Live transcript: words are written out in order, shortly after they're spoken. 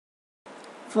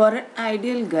For an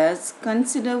ideal gas,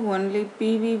 consider only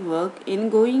PV work in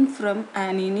going from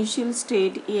an initial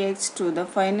state X to the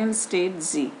final state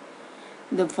Z.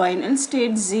 The final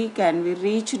state Z can be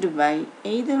reached by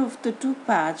either of the two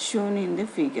paths shown in the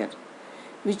figure.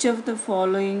 Which of the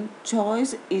following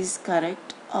choice is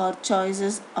correct or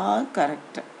choices are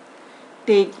correct?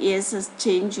 Take S as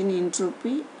change in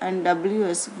entropy and W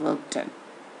as work done.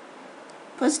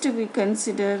 First we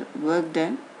consider work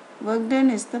done. Work done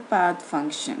is the path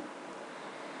function.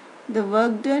 The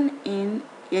work done in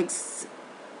X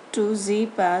to Z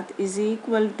path is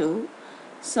equal to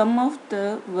sum of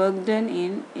the work done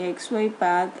in XY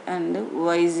path and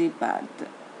YZ path.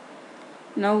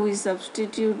 Now we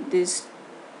substitute these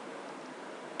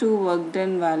two work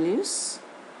done values.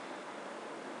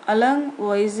 Along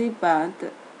YZ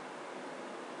path,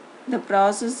 the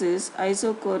process is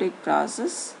isochoric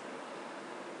process.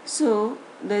 So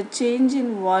the change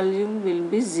in volume will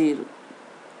be 0.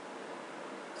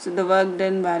 So the work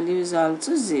done value is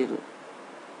also 0.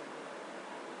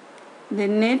 The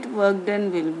net work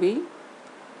done will be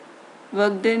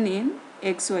work done in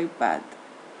XY path.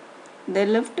 The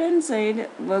left hand side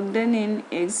work done in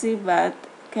XZ path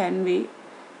can be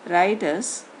write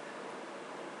as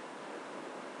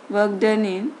work done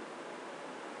in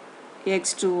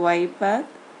X to Y path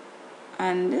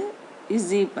and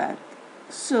Z path.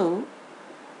 So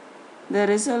the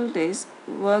result is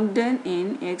work done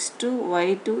in X to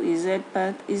Y to Z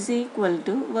path is equal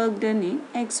to work done in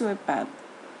XY path.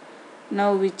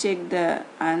 Now we check the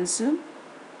answer.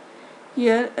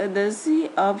 Here the C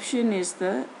option is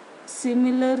the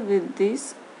similar with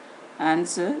this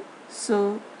answer.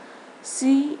 So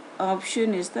C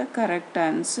option is the correct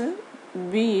answer.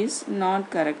 B is not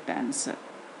correct answer.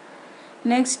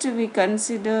 Next we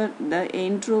consider the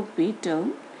entropy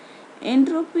term.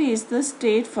 Entropy is the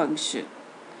state function.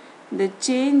 The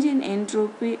change in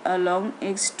entropy along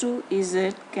X to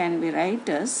Z can be write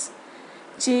as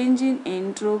change in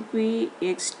entropy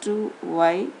X to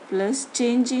Y plus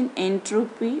change in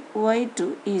entropy Y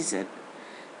to Z.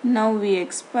 Now we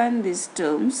expand these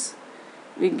terms.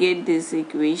 We get this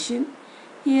equation.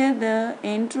 Here the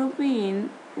entropy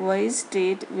in Y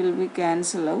state will be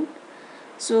cancelled out.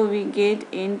 So we get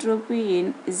entropy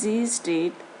in Z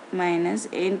state minus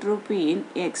entropy in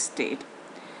X state.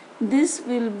 This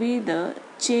will be the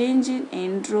change in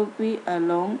entropy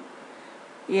along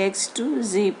X to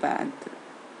Z path.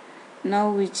 Now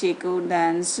we check out the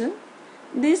answer.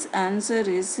 This answer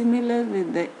is similar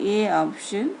with the A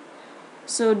option.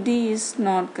 So D is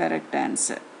not correct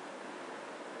answer.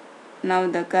 Now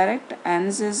the correct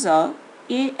answers are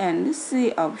A and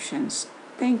C options.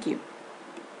 Thank you.